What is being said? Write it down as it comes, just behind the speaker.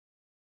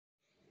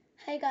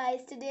Hi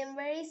guys, today I'm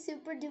very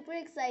super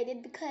duper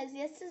excited because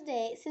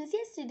since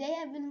yesterday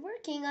I've been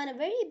working on a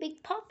very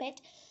big puppet,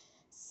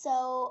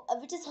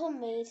 which is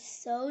homemade.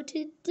 So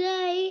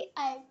today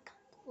I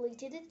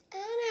completed it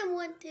and I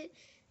wanted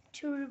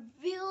to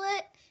reveal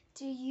it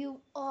to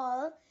you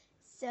all.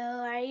 So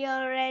are you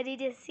all ready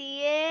to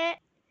see it?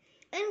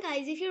 And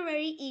guys, if you're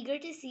very eager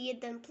to see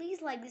it, then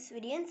please like this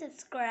video and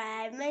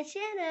subscribe my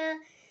channel.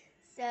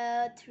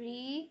 So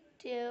 3,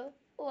 2,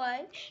 1,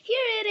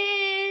 here it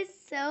is.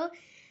 So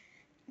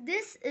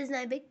this is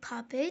my big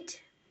puppet.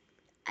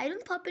 I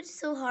don't pop it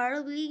so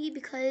hardly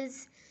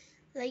because,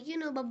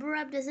 bubble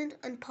wrap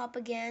doesn't unpop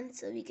again,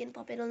 so we can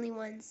pop it only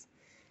once.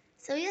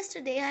 So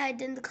yesterday I had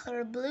done the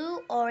color blue,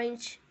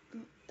 orange,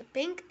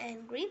 pink,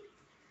 and green.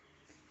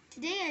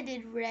 Today I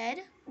did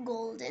red,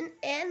 golden,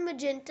 and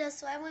magenta,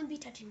 so I won't be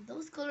touching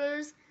those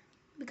colors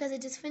because I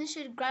just finished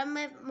it, grabbed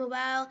my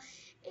mobile,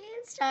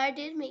 and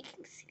started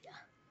making cereal.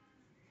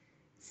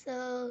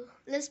 So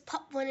let's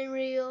pop one in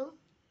real.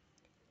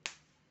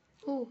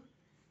 Ooh,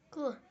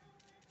 cool.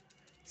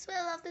 So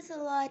I love this a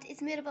lot.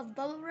 It's made up of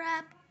bubble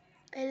wrap.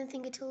 I don't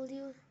think I told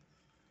you.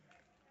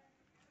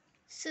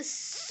 This is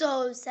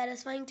so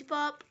satisfying to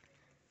pop.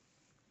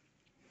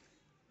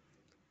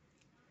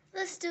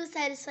 Let's do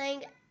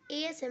satisfying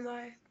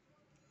ASMR.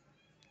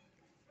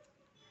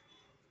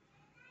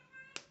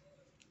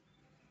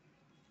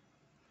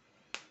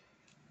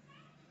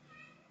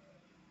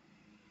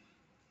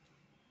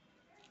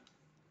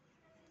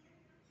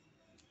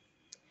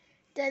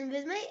 Done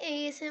with my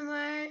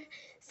ASMR.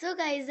 So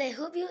guys, I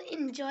hope you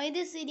enjoyed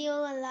this video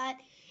a lot.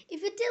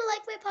 If you did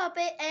like my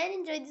puppet and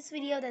enjoyed this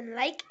video, then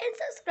like and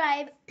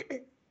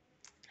subscribe.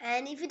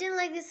 And if you didn't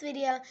like this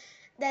video,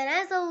 then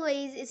as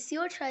always, it's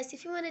your choice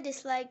if you want to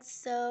dislike.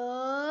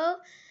 So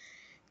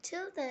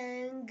till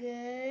then,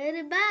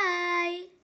 goodbye.